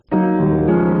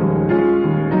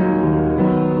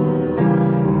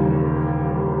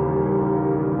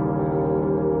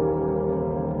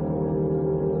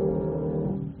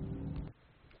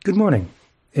Good morning.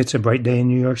 It's a bright day in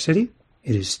New York City.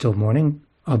 It is still morning,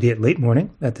 albeit late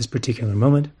morning at this particular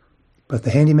moment. But the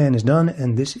handyman is done,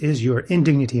 and this is your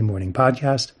Indignity Morning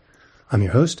Podcast. I'm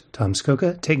your host, Tom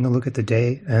Skoka, taking a look at the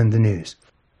day and the news.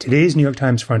 Today's New York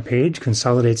Times front page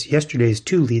consolidates yesterday's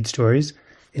two lead stories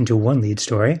into one lead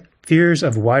story. Fears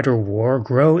of wider war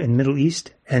grow in Middle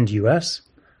East and U.S.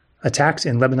 Attacks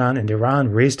in Lebanon and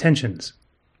Iran raise tensions.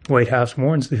 White House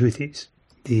warns the Houthis.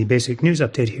 The basic news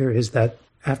update here is that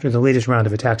after the latest round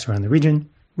of attacks around the region,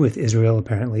 with Israel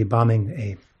apparently bombing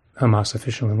a Hamas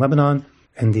official in Lebanon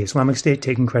and the Islamic State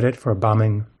taking credit for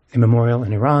bombing a memorial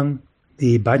in Iran,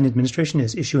 the Biden administration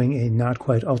is issuing a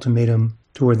not-quite ultimatum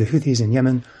toward the Houthis in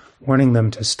Yemen, warning them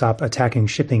to stop attacking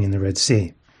shipping in the Red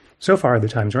Sea. So far, the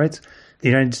Times writes, the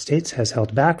United States has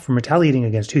held back from retaliating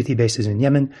against Houthi bases in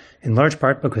Yemen, in large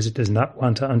part because it does not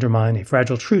want to undermine a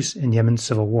fragile truce in Yemen's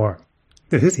civil war.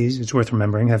 The Houthis, it's worth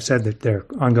remembering, have said that their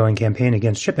ongoing campaign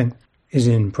against shipping is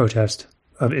in protest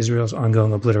of Israel's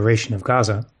ongoing obliteration of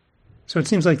Gaza. So it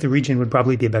seems like the region would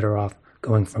probably be better off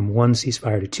going from one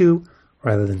ceasefire to two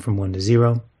rather than from 1 to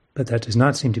 0, but that does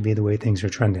not seem to be the way things are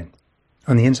trending.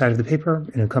 On the inside of the paper,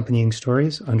 in accompanying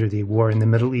stories under the War in the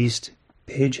Middle East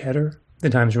page header, the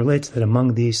Times relates that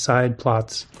among the side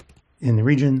plots in the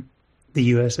region, the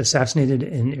U.S. assassinated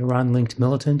an Iran-linked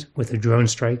militant with a drone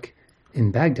strike in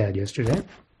Baghdad yesterday,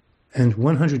 and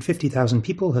 150,000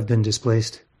 people have been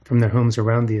displaced from their homes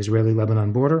around the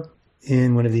Israeli-Lebanon border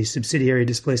in one of these subsidiary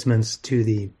displacements to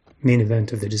the main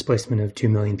event of the displacement of 2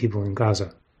 million people in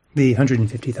Gaza. The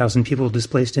 150,000 people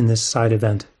displaced in this side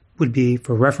event would be,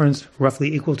 for reference,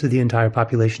 roughly equal to the entire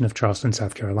population of Charleston,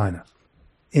 South Carolina.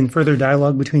 In further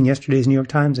dialogue between yesterday's New York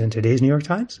Times and today's New York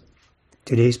Times,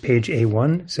 today's page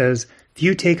A1 says,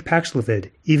 "Few take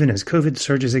Paxlovid, even as COVID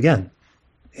surges again."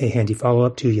 A handy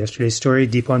follow-up to yesterday's story,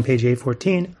 deep on page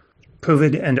A14,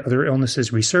 COVID and other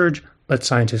illnesses resurge, but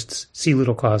scientists see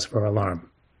little cause for alarm.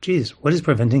 Geez, what is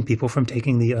preventing people from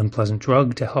taking the unpleasant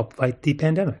drug to help fight the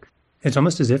pandemic? It's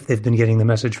almost as if they've been getting the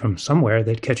message from somewhere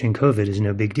that catching COVID is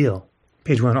no big deal.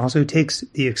 Page 1 also takes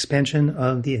the expansion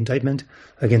of the indictment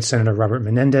against Senator Robert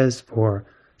Menendez for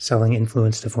selling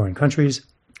influence to foreign countries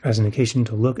as an occasion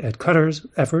to look at Qatar's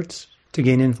efforts to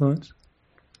gain influence.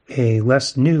 A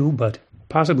less new but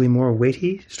possibly more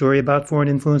weighty story about foreign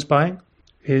influence buying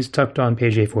is tucked on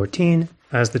page A14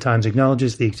 as the Times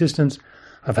acknowledges the existence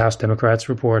of House Democrats'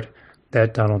 report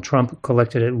that Donald Trump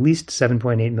collected at least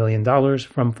 $7.8 million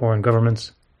from foreign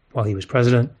governments while he was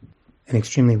president, an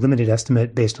extremely limited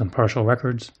estimate based on partial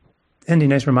records, and a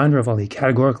nice reminder of all the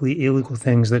categorically illegal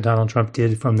things that Donald Trump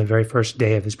did from the very first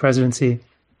day of his presidency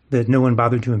that no one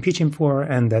bothered to impeach him for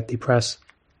and that the press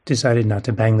decided not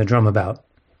to bang the drum about.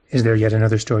 Is there yet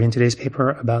another story in today's paper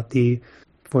about the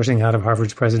forcing out of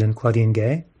Harvard's president Claudine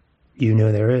Gay? You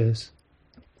know there is.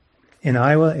 In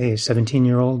Iowa, a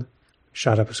 17-year-old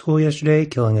shot up a school yesterday,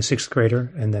 killing a 6th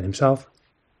grader and then himself.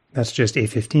 That's just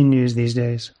A15 news these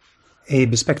days. A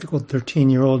bespectacled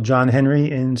 13-year-old John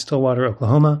Henry in Stillwater,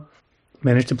 Oklahoma,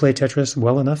 managed to play Tetris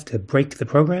well enough to break the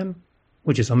program,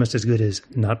 which is almost as good as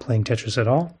not playing Tetris at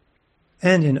all.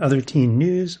 And in other teen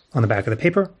news, on the back of the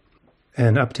paper,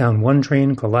 an Uptown 1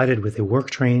 train collided with a work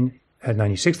train at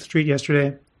 96th Street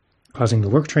yesterday, causing the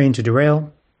work train to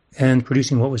derail and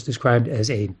producing what was described as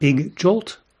a big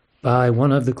jolt by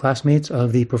one of the classmates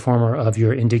of the performer of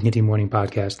your Indignity Morning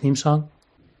Podcast theme song,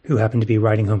 who happened to be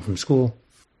riding home from school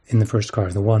in the first car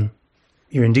of the one.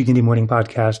 Your Indignity Morning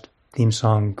Podcast theme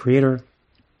song creator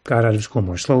got out of school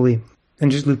more slowly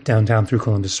and just looped downtown through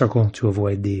Columbus Circle to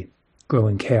avoid the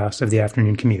growing chaos of the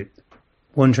afternoon commute.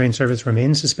 One train service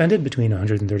remains suspended between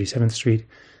 137th Street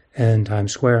and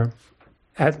Times Square,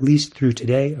 at least through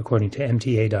today, according to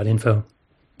MTA.info.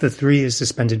 The 3 is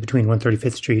suspended between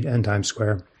 135th Street and Times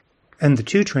Square, and the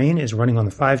 2 train is running on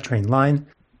the 5 train line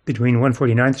between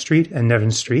 149th Street and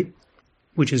Nevins Street,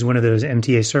 which is one of those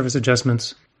MTA service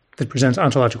adjustments that presents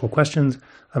ontological questions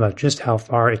about just how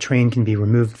far a train can be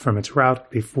removed from its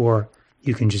route before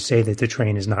you can just say that the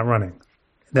train is not running.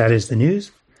 That is the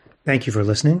news. Thank you for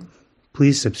listening.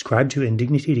 Please subscribe to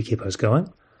Indignity to keep us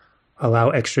going. Allow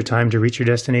extra time to reach your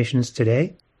destinations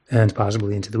today and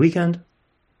possibly into the weekend.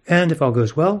 And if all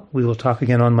goes well, we will talk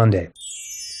again on Monday.